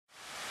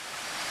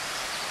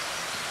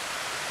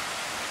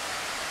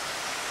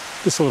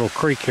This little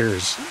creek here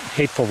is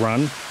Hateful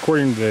Run.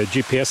 According to the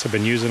GPS I've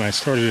been using, I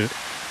started at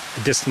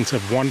a distance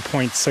of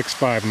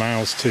 1.65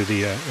 miles to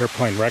the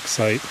airplane wreck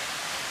site,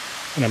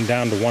 and I'm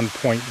down to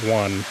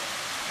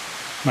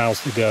 1.1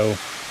 miles to go.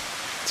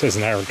 It says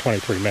an hour and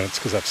 23 minutes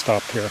because I've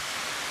stopped here.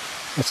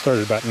 I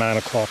started about 9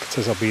 o'clock. It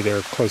says I'll be there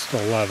close to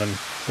 11,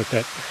 but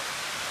that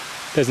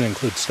doesn't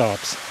include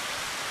stops.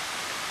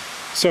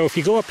 So if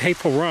you go up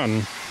Hateful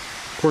Run,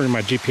 according to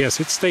my GPS,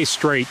 it stays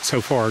straight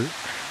so far,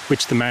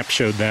 which the map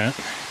showed that.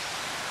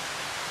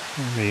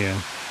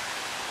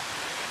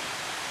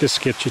 This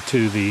gets you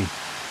to the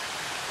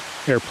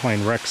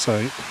airplane wreck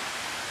site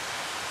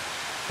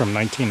from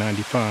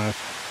 1995.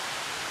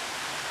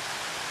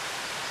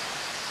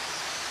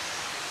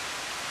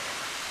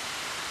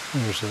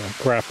 There's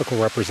a graphical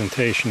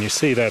representation. You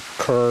see that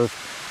curve?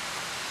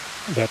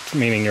 That's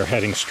meaning you're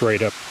heading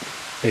straight up,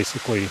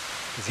 basically.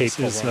 This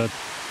is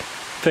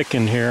thick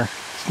in here.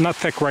 It's not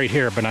thick right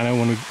here, but I know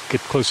when we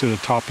get closer to the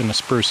top in the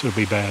spruce, it'll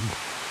be bad.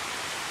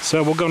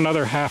 So we'll go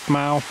another half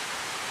mile,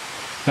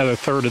 another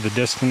third of the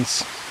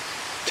distance,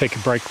 take a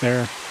break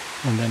there,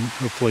 and then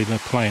hopefully the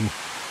plane.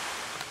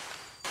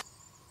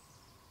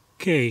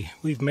 Okay,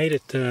 we've made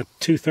it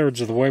 2/3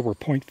 of the way. We're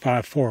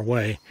 0.54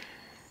 away.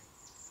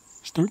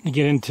 Starting to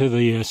get into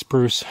the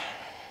spruce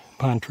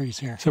pine trees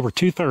here. So we're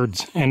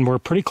 2/3, and we're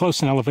pretty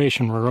close in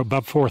elevation. We're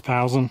above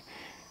 4,000.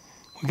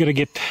 We're gonna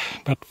get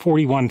about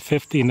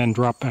 4150 and then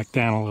drop back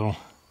down a little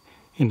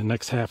in the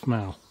next half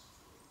mile.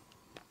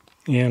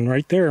 And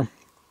right there,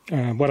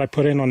 what I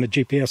put in on the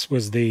GPS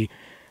was the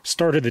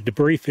start of the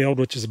debris field,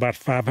 which is about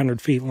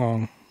 500 feet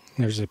long.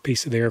 There's a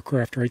piece of the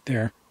aircraft right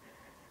there.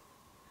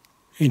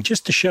 And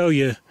just to show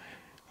you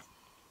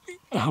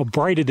how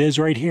bright it is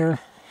right here,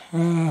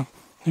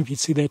 if you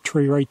see that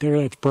tree right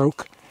there that's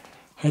broke,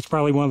 that's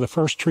probably one of the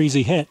first trees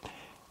he hit.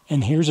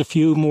 And here's a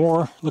few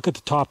more. Look at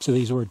the tops of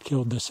these where it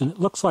killed this. And it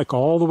looks like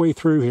all the way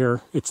through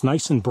here, it's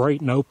nice and bright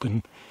and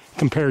open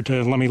compared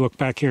to, let me look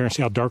back here and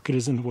see how dark it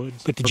is in the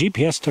woods. But the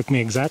GPS took me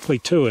exactly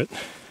to it.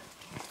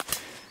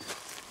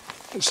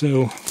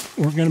 So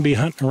we're going to be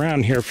hunting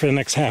around here for the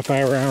next half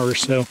hour or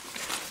so.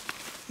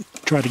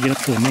 Try to get up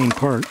to the main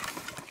part.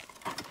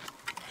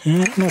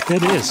 And I don't know what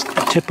that is.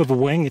 The tip of a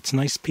wing. It's a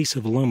nice piece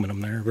of aluminum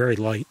there, very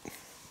light.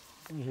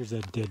 Here's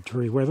that dead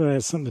tree. Whether that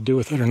has something to do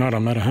with it or not,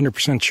 I'm not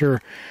 100%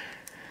 sure.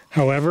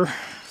 However,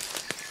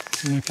 I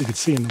don't know if you can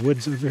see in the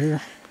woods over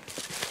here.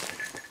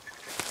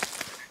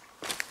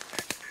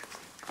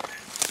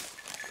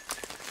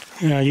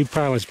 Yeah, you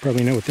pilots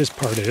probably know what this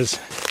part is.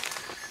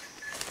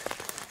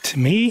 To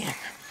me,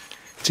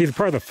 it's either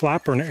part of the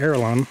flapper or an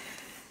aileron.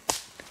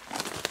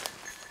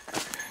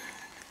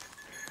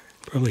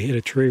 Probably hit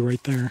a tree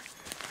right there.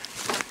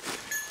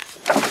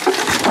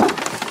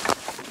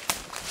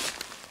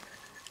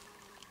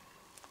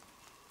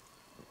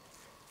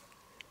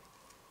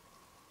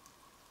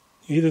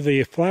 Either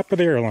the flap or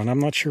the aileron, I'm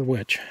not sure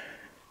which.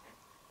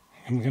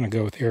 I'm going to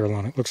go with the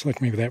aileron. It looks like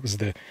maybe that was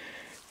the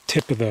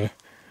tip of the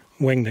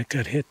wing that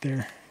got hit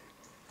there.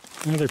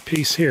 Another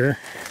piece here.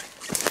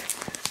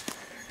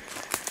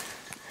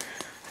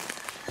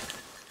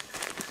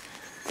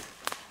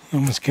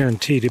 Almost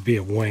guaranteed to be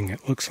a wing.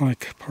 It looks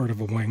like part of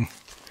a wing.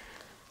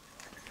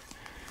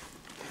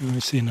 I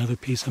see another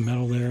piece of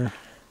metal there.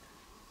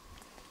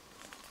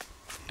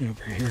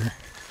 Over here.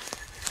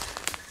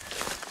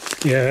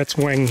 Yeah, that's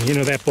wing. You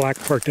know that black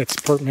part, that's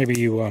the part maybe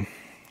you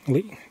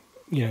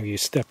you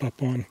step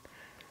up on.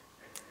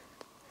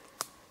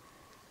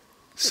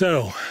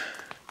 So,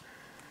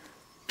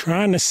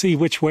 trying to see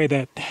which way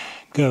that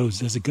goes.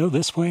 Does it go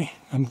this way?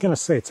 I'm going to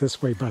say it's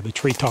this way by the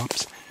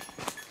treetops.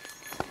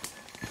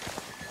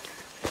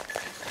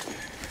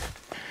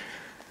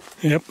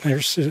 Yep,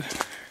 there's a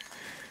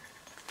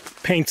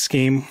paint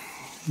scheme.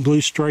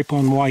 Blue stripe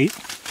on white.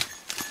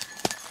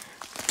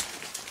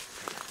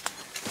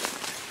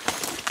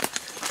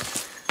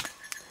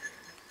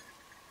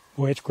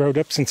 Boy, it's grown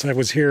up since I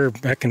was here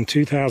back in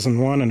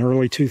 2001 and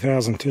early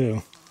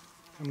 2002.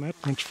 And that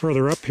much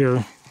further up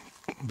here,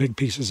 big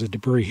pieces of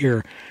debris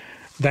here.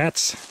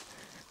 That's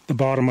the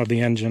bottom of the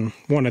engine,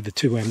 one of the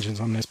two engines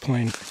on this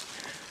plane,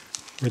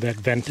 where that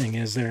venting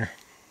is there.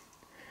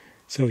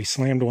 So he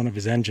slammed one of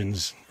his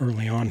engines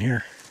early on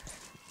here.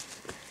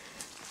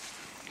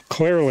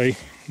 Clearly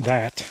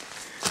that.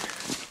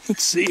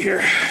 Let's see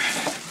here.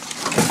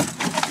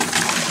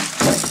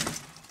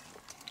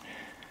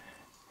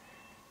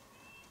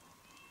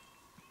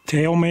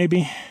 Tail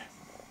maybe?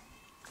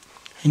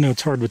 I know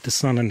it's hard with the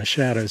sun and the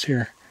shadows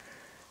here.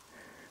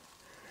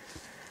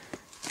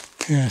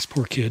 Yeah, this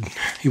poor kid.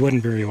 He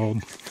wasn't very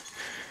old.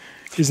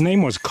 His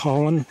name was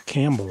Colin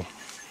Campbell.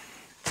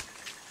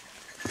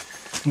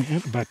 He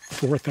had about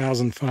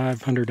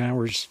 4,500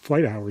 hours,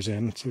 flight hours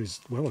in, so he's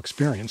well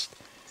experienced.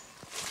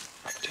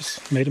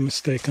 Just made a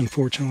mistake,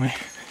 unfortunately.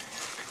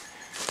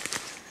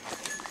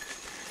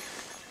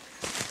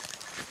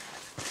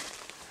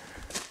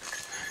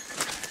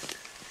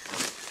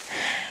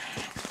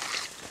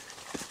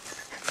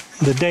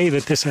 The day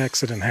that this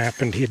accident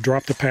happened, he had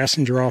dropped a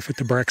passenger off at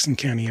the Webster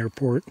County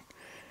airport.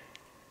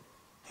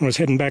 When I was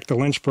heading back to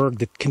Lynchburg,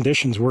 the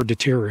conditions were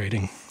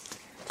deteriorating.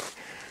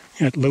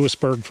 At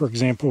Lewisburg, for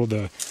example,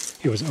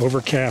 it was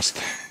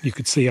overcast. You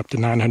could see up to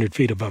 900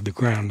 feet above the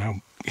ground. Now,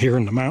 here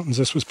in the mountains,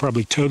 this was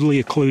probably totally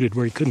occluded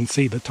where you couldn't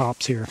see the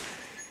tops here.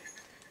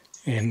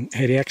 And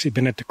had he actually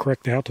been at the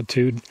correct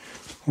altitude,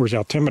 or his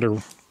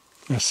altimeter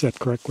set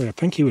correctly, I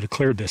think he would have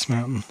cleared this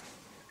mountain.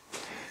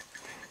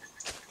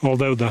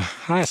 Although the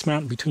highest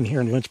mountain between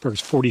here and Lynchburg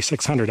is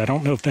 4,600. I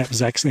don't know if that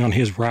was actually on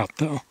his route,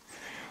 though.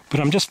 But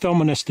I'm just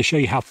filming this to show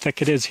you how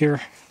thick it is here.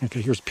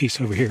 Okay, here's a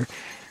piece over here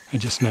I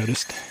just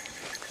noticed.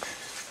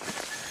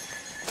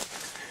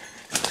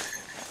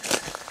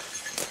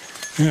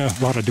 Yeah,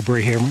 a lot of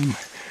debris here.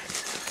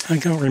 I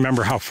don't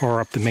remember how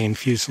far up the main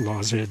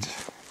fuselage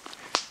is.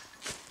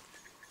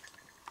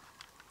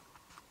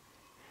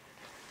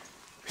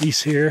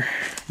 Piece here.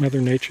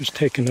 Mother Nature's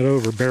taking it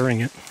over, burying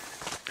it.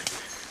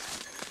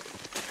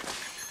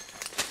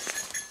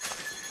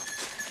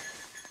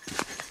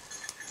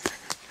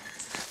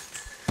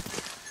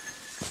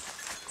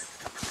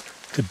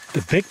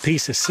 The big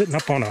piece is sitting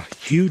up on a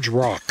huge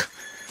rock.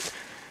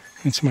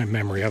 That's my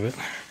memory of it.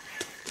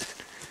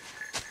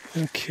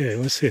 Okay,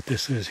 let's see what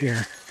this is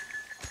here.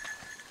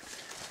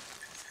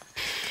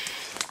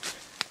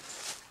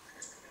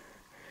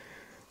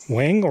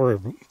 Wing or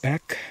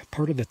back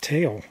part of the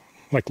tail,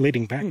 like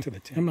leading back to the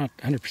tail. I'm not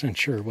 100%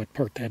 sure what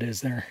part that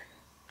is there.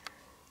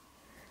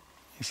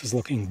 This is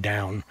looking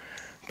down,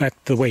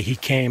 back the way he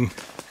came.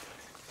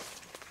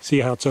 See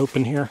how it's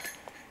open here?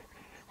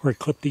 Where he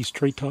clipped these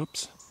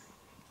treetops?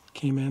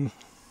 Came in.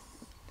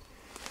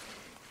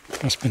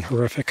 Must have been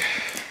horrific.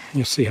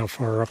 You'll see how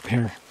far up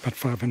here, about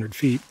 500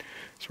 feet,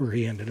 is where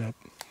he ended up,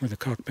 where the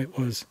cockpit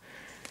was.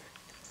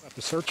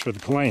 The search for the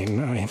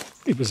plane,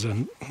 it was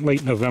in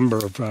late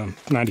November of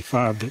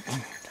 95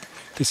 that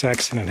this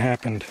accident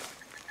happened.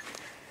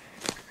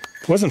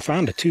 It wasn't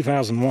found until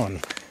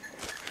 2001.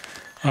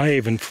 I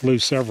even flew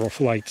several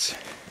flights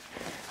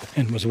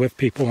and was with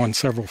people on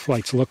several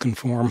flights looking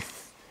for him,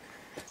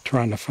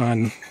 trying to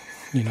find,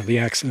 the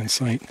accident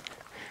site.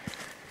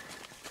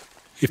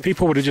 If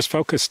people would have just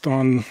focused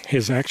on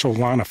his actual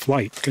line of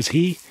flight, because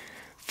he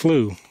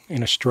flew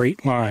in a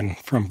straight line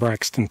from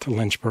Braxton to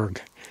Lynchburg,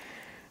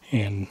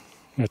 and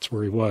that's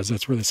where he was.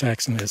 That's where this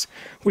accident is.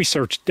 We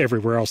searched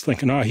everywhere else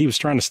thinking, he was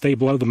trying to stay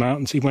below the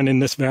mountains. He went in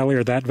this valley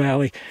or that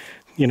valley,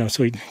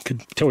 so he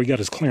could, till he got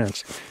his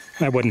clearance.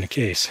 That wasn't the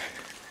case.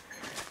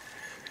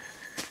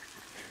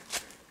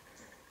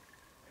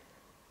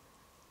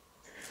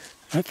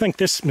 I think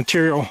this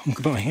material, I'm going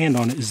to put my hand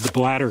on it, is the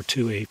bladder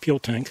to a fuel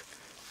tank.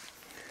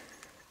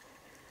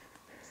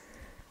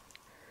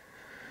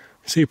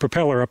 See a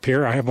propeller up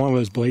here. I have one of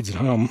those blades at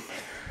home.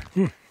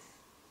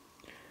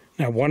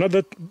 Now, one of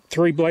the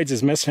three blades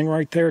is missing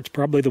right there. It's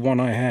probably the one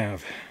I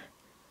have.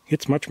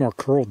 It's much more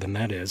curled than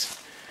that is.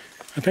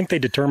 I think they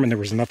determined there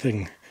was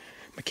nothing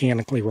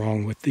mechanically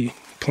wrong with the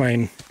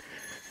plane,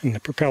 and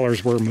the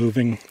propellers were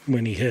moving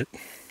when he hit.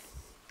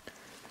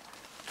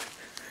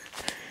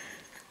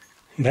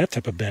 That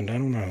type of bend, I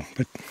don't know,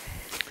 but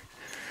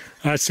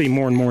I see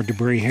more and more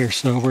debris here,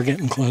 so we're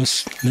getting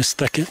close in this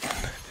thicket.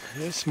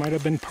 This might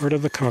have been part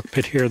of the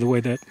cockpit here, the way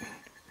that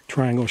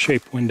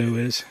triangle-shaped window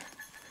is.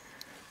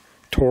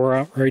 Tore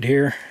out right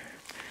here.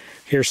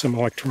 Here's some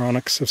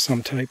electronics of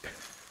some type.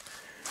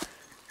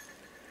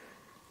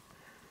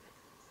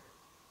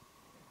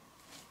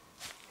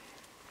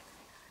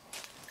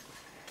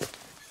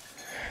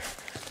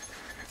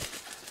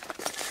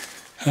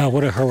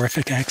 What a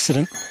horrific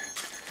accident.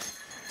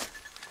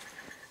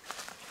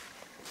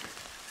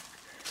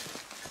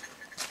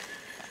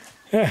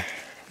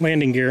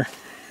 Landing gear.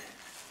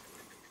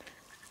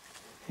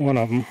 One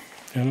of them.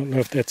 I don't know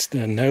if that's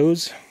the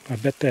nose. I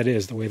bet that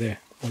is the way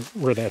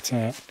where that's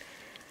at.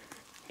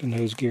 The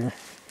nose gear.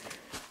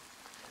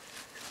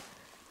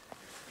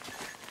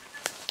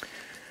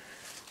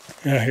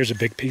 Here's a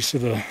big piece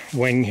of the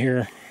wing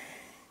here.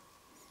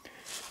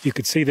 You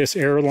could see this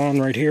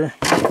aileron right here.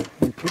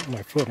 I'm putting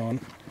my foot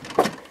on.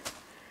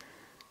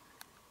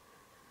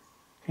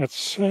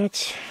 That's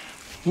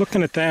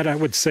looking at that, I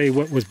would say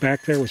what was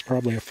back there was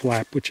probably a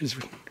flap, which is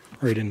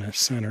right in the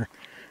center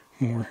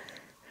more.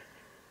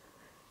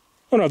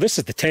 Oh no, this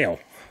is the tail.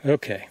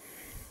 Okay.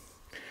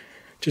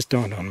 Just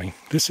dawned on me.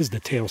 This is the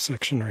tail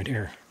section right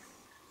here.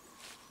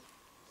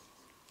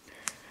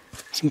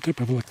 Some type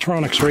of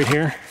electronics right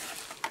here.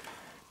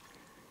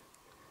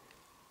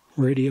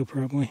 Radio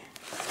probably.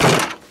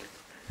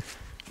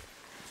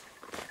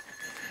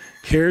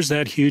 Here's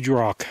that huge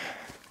rock.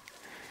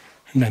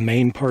 And the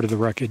main part of the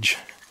wreckage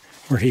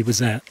where he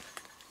was at.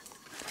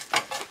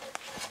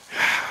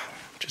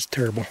 Just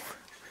terrible.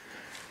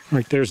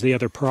 Right there's the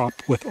other prop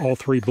with all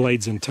three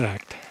blades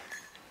intact.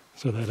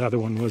 So that other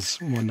one was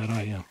one that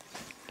I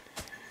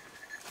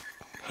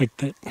hiked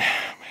that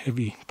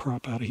heavy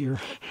prop out of here.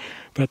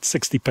 About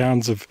 60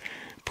 pounds of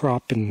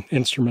prop and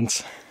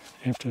instruments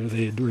after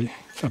they had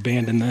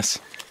abandoned this.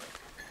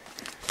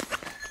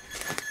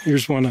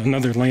 Here's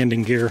another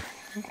landing gear.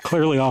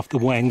 Clearly off the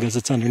wing because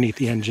it's underneath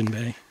the engine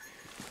bay.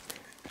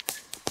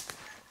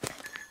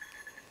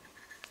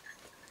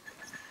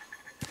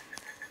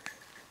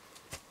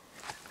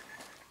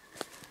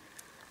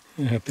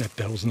 I hope that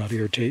bell's not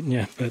irritating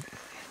you, but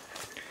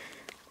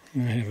I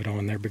have it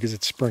on there because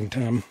it's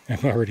springtime.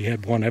 I've already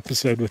had one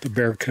episode with a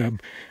bear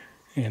cub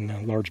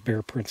and large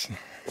bear prints.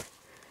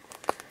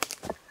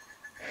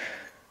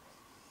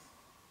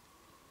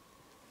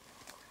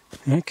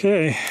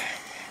 Okay.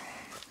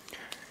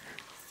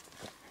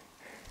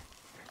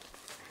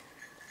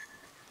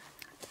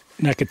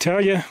 And I could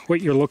tell you what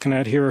you're looking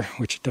at here,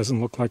 which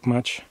doesn't look like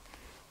much.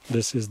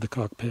 This is the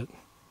cockpit.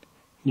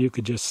 You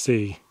could just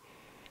see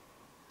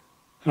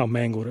how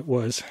mangled it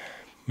was.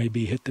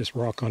 Maybe hit this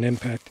rock on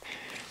impact.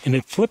 And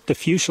it flipped the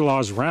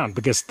fuselage around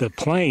because the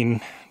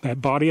plane,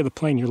 that body of the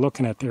plane you're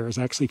looking at there, is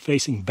actually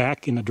facing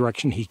back in the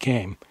direction he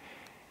came.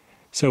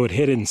 So it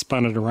hit it and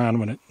spun it around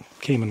when it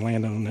came and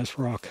landed on this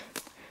rock.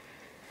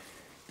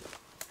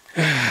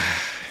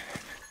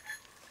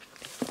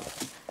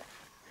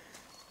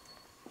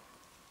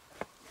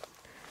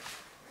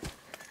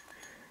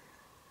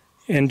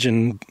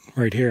 Engine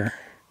right here.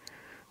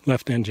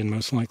 Left engine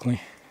most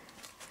likely.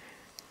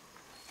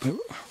 But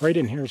right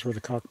in here is where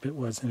the cockpit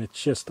was, and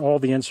it's just all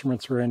the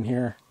instruments were in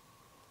here.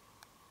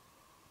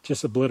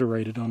 Just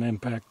obliterated on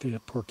impact. The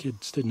poor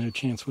kid stood no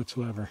chance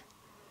whatsoever.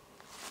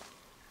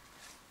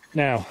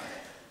 Now,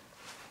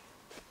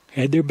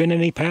 had there been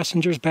any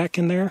passengers back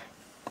in there?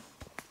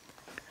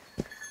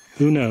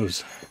 Who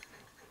knows?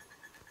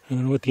 I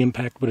don't know what the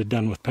impact would have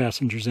done with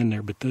passengers in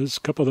there, but those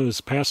couple of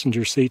those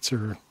passenger seats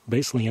are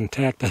basically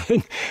intact.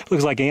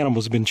 Looks like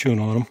animals have been chewing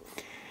on them.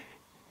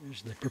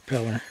 There's the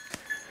propeller.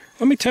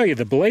 Let me tell you,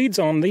 the blades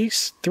on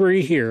these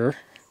three here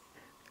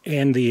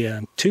and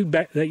the two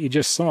back that you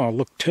just saw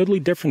look totally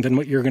different than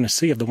what you're going to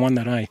see of the one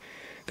that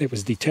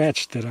was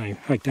detached that I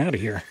hiked out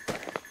of here.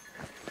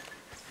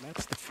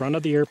 That's the front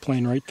of the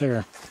airplane right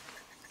there.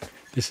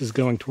 This is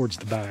going towards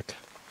the back.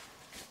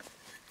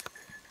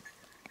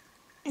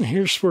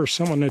 Here's where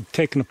someone had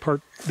taken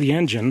apart the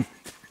engine.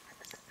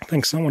 I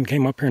think someone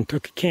came up here and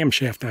took a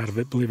camshaft out of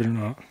it, believe it or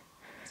not.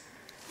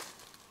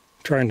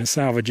 Trying to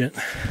salvage it.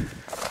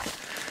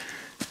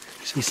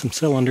 See some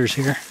cylinders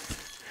here.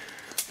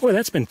 Boy,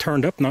 that's been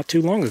turned up not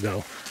too long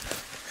ago.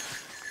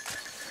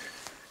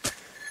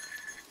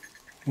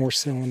 More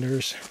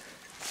cylinders.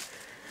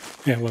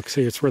 Yeah, look,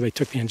 see, it's where they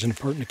took the engine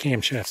apart and the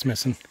camshaft's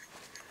missing.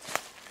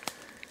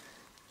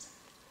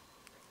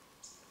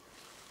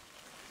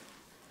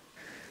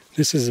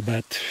 This is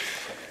about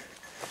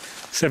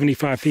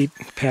 75 feet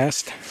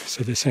past,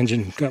 so this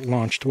engine got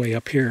launched way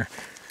up here.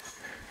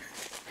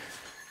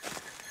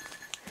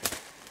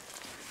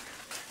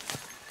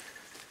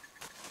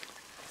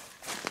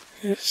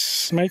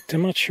 This might,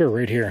 I'm not sure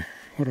right here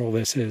what all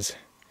this is.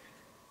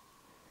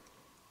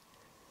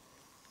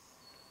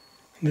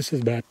 This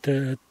is about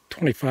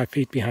 25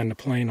 feet behind the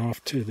plane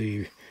off to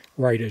the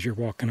right as you're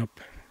walking up.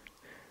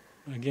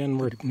 Again,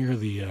 we're near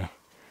the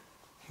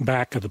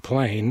back of the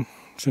plane,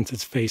 since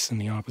it's facing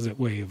the opposite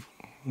way of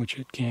which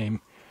it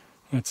came.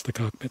 That's the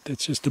cockpit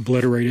that's just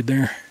obliterated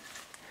there.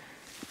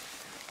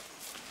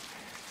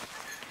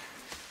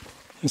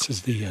 This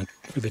is the where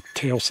the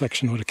tail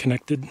section would have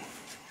connected.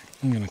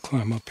 I'm going to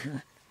climb up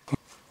here.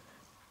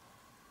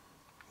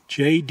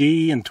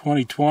 JD in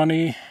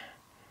 2020,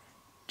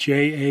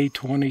 JA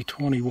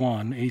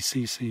 2021,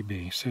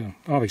 ACCB. So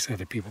obviously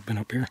other people have been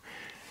up here.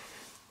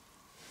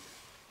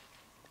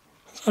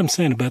 That's what I'm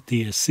saying about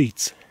the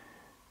seats.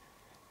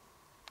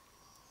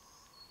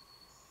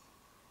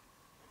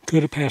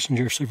 Could a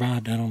passenger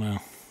survived? I don't know.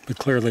 But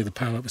clearly the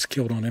pilot was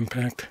killed on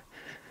impact.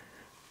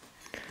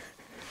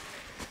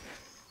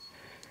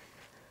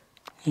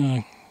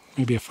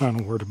 Maybe a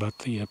final word about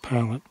the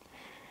pilot,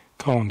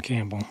 Colin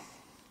Campbell.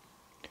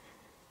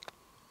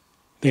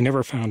 They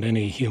never found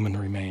any human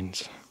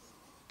remains.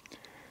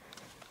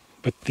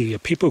 But the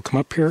people who come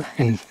up here,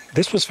 and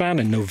this was found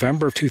in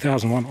November of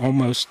 2001,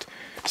 almost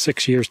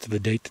 6 years to the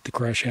date that the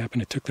crash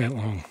happened. It took that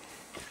long.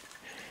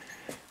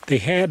 They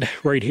had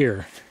right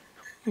here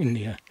in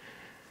the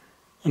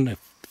on the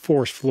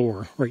forest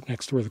floor, right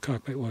next to where the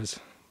cockpit was,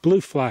 blue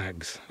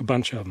flags, a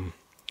bunch of them.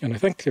 And I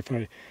think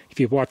if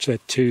you watch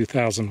that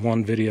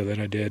 2001 video that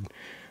I did,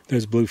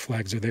 those blue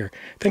flags are there.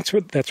 I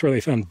think that's where they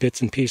found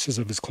bits and pieces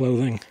of his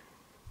clothing.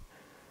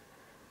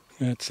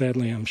 That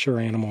sadly, I'm sure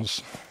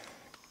animals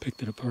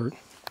picked it apart.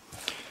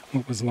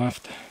 What was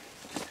left.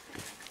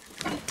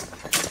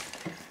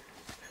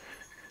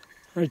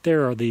 Right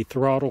there are the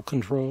throttle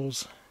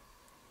controls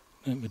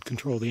that would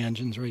control the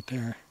engines right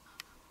there.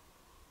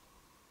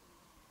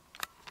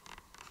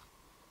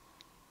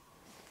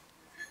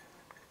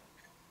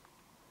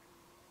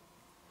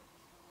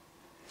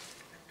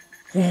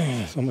 Oh,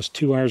 it's almost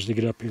 2 hours to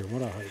get up here.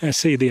 What a hike. I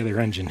see the other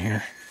engine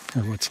here,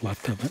 or what's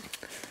left of it.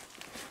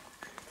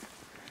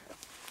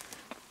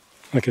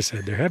 Like I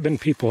said, there have been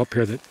people up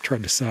here that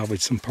tried to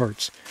salvage some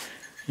parts.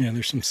 Yeah,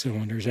 there's some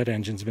cylinders. That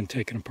engine's been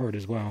taken apart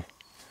as well.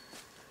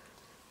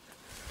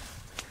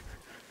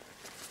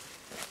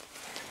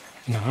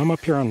 Now, I'm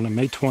up here on the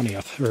May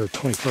 20th, or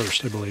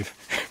 21st, I believe.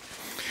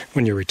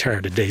 When you're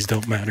retired, the days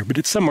don't matter, but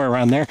it's somewhere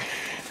around there.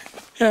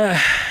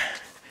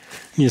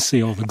 You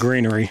see all the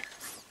greenery.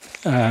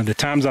 The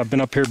times I've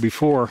been up here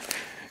before,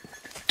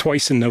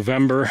 twice in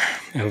November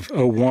of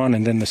 '01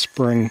 and then the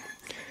spring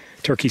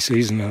turkey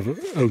season of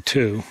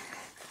 '02.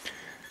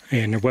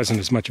 And there wasn't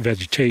as much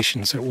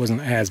vegetation, so it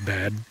wasn't as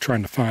bad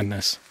trying to find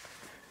this.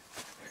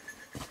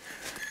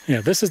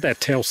 Yeah, this is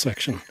that tail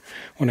section.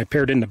 When I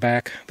paired in the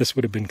back, this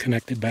would have been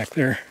connected back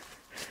there.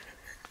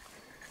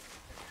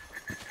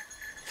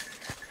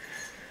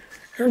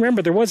 I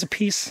remember there was a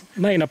piece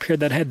laying up here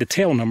that had the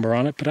tail number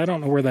on it, but I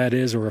don't know where that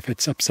is or if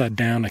it's upside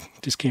down. I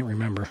just can't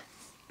remember.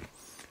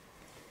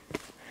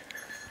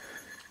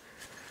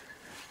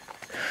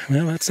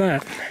 Well, that's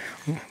that.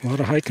 A lot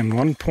of hiking.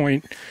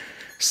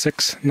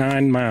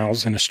 1.69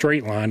 miles in a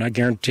straight line. I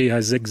guarantee I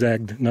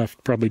zigzagged enough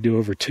to probably do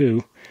over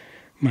 2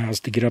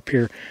 miles to get up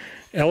here.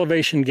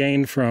 Elevation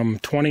gain from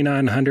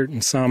 2,900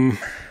 and some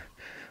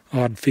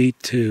odd feet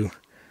to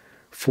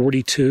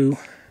 42.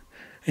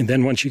 And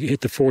then once you hit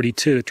the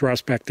 42, it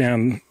drops back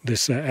down.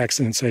 This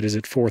accident site is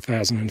at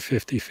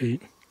 4,050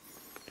 feet.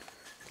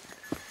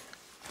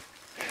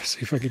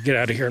 See if I could get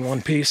out of here in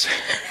one piece.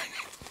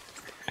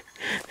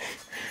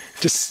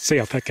 Just see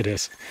how thick it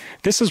is.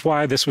 This is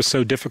why this was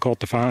so difficult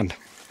to find.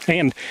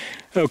 And,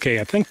 okay,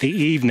 I think the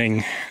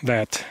evening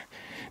that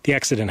the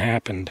accident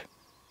happened,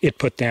 it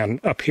put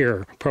down up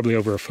here probably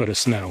over a foot of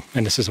snow.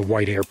 And this is a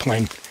white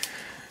airplane.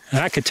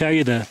 And I could tell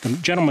you the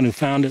gentleman who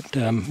found it,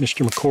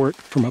 Mr. McCourt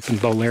from up in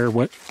Belair,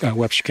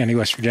 Webster County,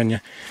 West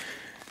Virginia,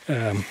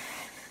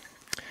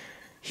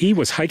 he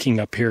was hiking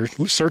up here,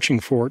 searching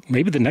for it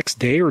maybe the next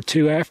day or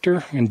two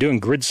after, and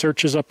doing grid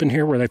searches up in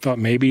here where they thought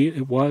maybe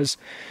it was.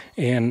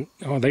 And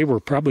they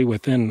were probably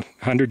within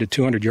 100 to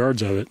 200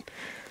 yards of it.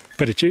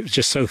 But it was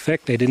just so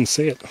thick they didn't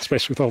see it,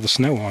 especially with all the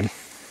snow on.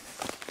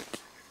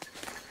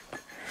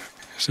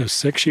 So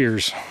 6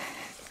 years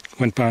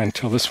went by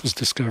until this was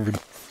discovered.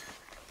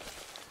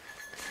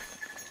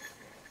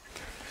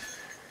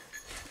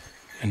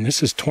 And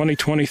this is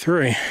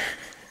 2023.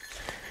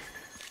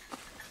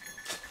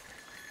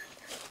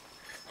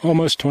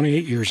 Almost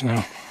 28 years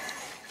now.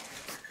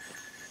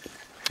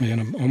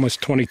 And almost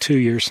 22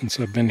 years since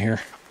I've been here.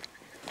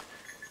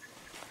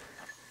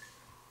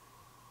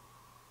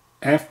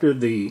 After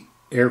the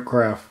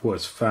aircraft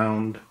was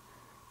found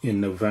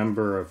in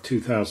November of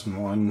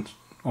 2001,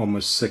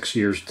 almost 6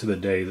 years to the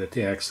day that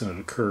the accident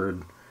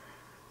occurred,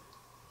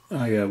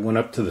 I went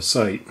up to the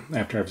site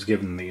after I was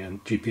given the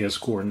GPS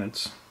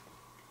coordinates.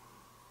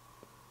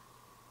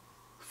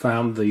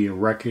 Found the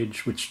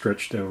wreckage, which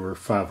stretched over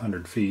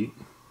 500 feet,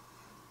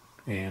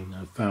 and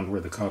I found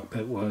where the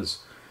cockpit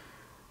was,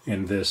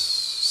 and this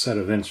set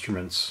of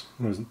instruments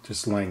was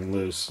just laying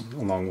loose,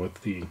 along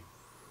with the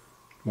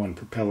one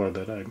propeller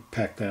that I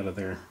packed out of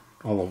there.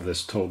 All of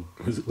this told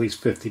was at least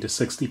 50 to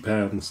 60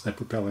 pounds. That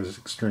propeller is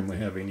extremely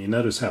heavy, and you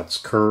notice how it's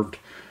curved.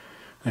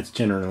 That's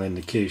generally an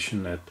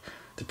indication that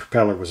the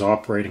propeller was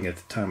operating at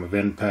the time of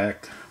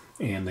impact,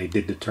 and they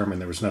did determine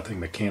there was nothing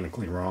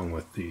mechanically wrong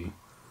with the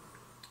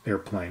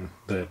airplane.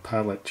 The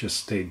pilot just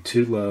stayed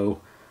too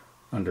low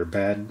under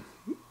bad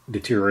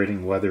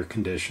deteriorating weather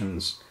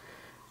conditions,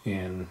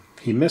 and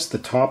he missed the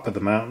top of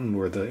the mountain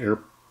where the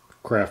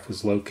aircraft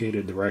was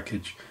located, the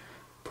wreckage,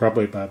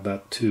 probably by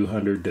about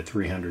 200 to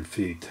 300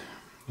 feet.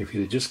 If he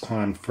had just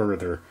climbed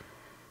further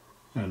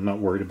and not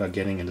worried about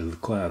getting into the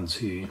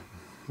clouds, I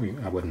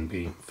wouldn't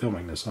be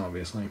filming this,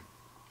 obviously.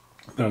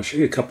 But I'll show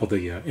you a couple of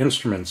the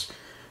instruments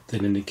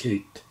that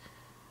indicate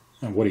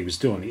what he was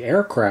doing. The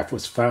aircraft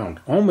was found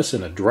almost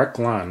in a direct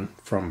line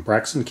from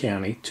Braxton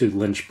County to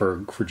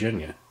Lynchburg,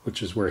 Virginia,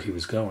 which is where he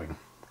was going.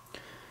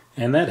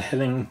 And that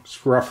heading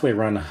is roughly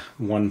around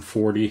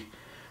 140,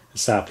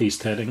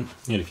 southeast heading.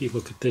 And if you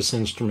look at this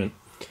instrument,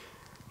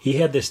 he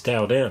had this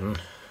dialed in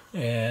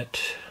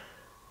at,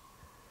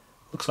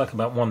 looks like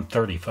about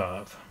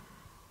 135.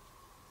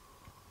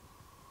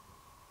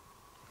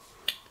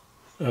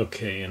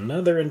 Okay,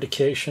 another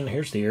indication.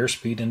 Here's the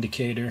airspeed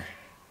indicator.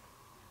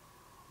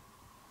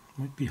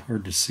 Might be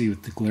hard to see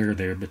with the glare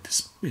there, but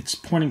it's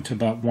pointing to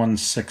about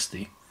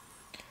 160.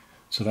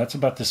 So that's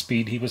about the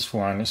speed he was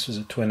flying. This was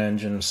a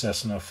twin-engine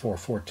Cessna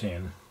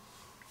 414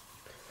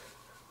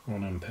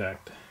 on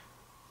impact.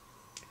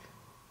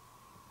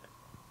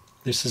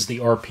 This is the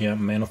RPM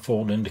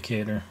manifold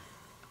indicator.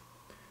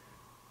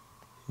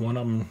 One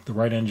of them, the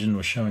right engine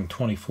was showing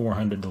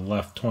 2,400, the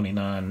left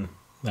 29.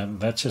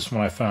 That's just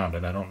when I found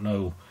it. I don't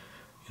know,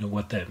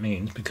 what that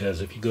means, because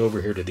if you go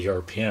over here to the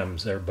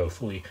RPMs, they're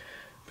both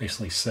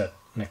basically set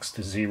next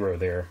to 0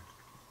 there.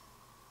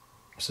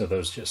 So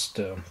those just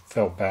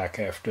fell back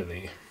after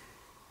the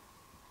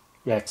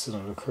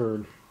accident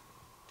occurred.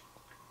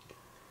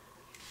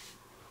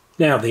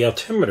 Now the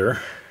altimeter,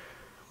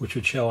 which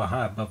would show how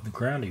high above the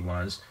ground he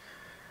was,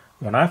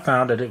 when I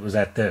found it, it was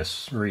at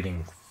this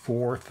reading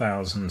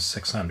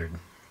 4,600.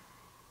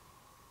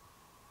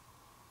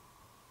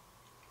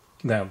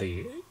 Now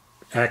the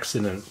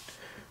accident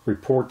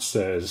report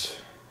says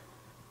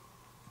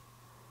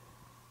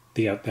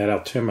that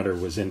altimeter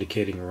was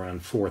indicating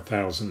around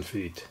 4,000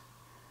 feet.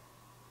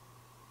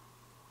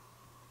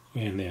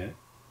 And the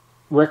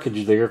wreckage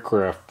of the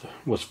aircraft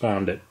was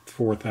found at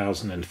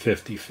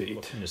 4,050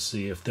 feet. To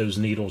see if those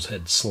needles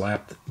had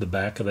slapped the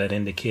back of that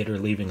indicator,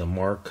 leaving a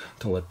mark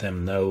to let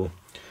them know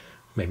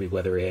maybe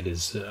whether he had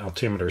his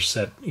altimeter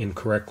set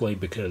incorrectly,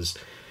 because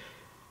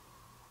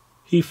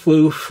he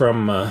flew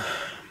from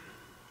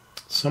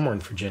somewhere in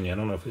Virginia. I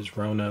don't know if it was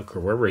Roanoke or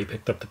wherever he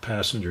picked up the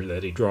passenger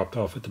that he dropped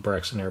off at the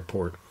Braxton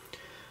Airport.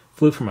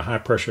 Flew from a high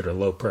pressure to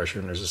low pressure,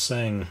 and there's a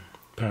saying,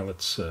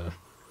 pilots,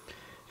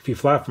 if you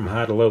fly from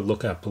high to low,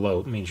 look out below.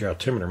 It means your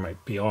altimeter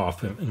might be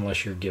off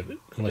unless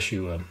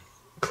you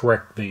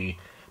correct the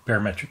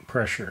barometric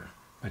pressure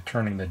by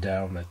turning the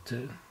dial.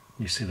 That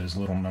you see those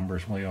little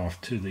numbers way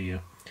off to the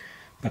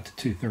about the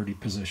 230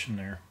 position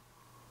there.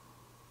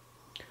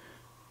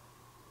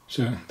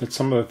 So that's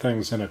some of the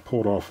things that I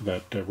pulled off of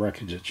that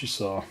wreckage that you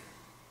saw.